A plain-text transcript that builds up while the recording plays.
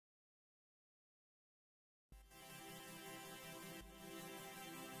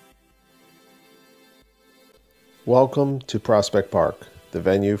Welcome to Prospect Park, the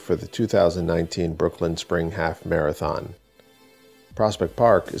venue for the 2019 Bklyn Spring Half Marathon. Prospect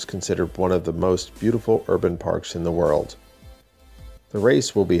Park is considered one of the most beautiful urban parks in the world. The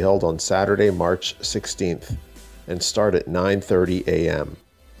race will be held on Saturday, March 16th and start at 9:30 a.m.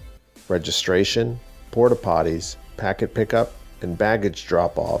 Registration, porta potties, packet pickup, and baggage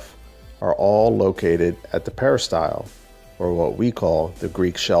drop-off are all located at the Peristyle, or what we call the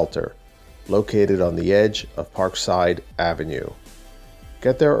Greek Shelter, located on the edge of Parkside Avenue.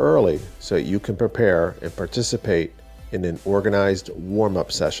 Get there early so you can prepare and participate in an organized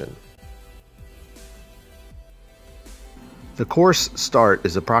warm-up session. The course start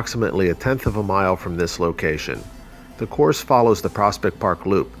is approximately 1/10 of a mile from this location. The course follows the Prospect Park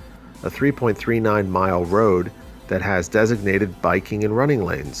Loop, a 3.39-mile road that has designated biking and running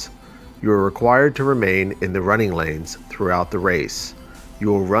lanes. You are required to remain in the running lanes throughout the race. You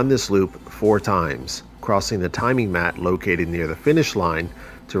will run this loop 4 times, crossing the timing mat located near the finish line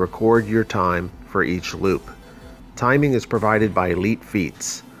to record your time for each loop. Timing is provided by Elite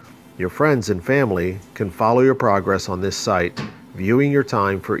Feats. Your friends and family can follow your progress on this site, viewing your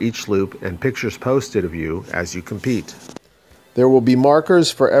time for each loop and pictures posted of you as you compete. There will be markers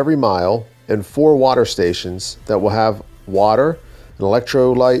for every mile and 4 water stations that will have water, an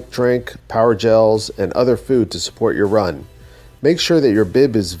electrolyte drink, power gels, and other food to support your run. Make sure that your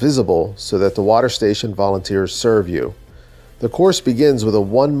bib is visible so that the water station volunteers serve you. The course begins with a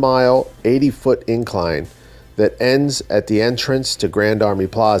 1-mile, 80-foot incline that ends at the entrance to Grand Army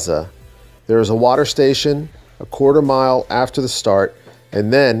Plaza. There is a water station a 1/4 mile after the start,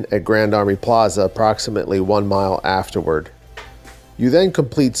 and then at Grand Army Plaza approximately 1 mile afterward. You then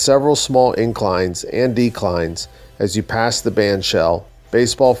complete several small inclines and declines as you pass the band shell,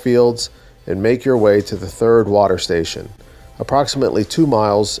 baseball fields, and make your way to the 3rd water station, approximately 2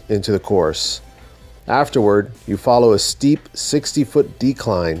 miles into the course. Afterward, you follow a steep 60-foot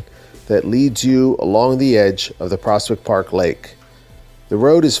decline that leads you along the edge of the Prospect Park Lake. The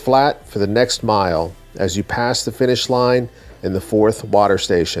road is flat for the next mile as you pass the finish line and the 4th water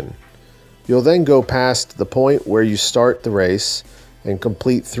station. You'll then go past the point where you start the race and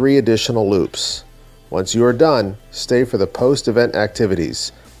complete 3 additional loops. Once you are done, stay for the post-event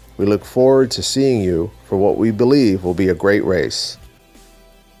activities. We look forward to seeing you for what we believe will be a great race.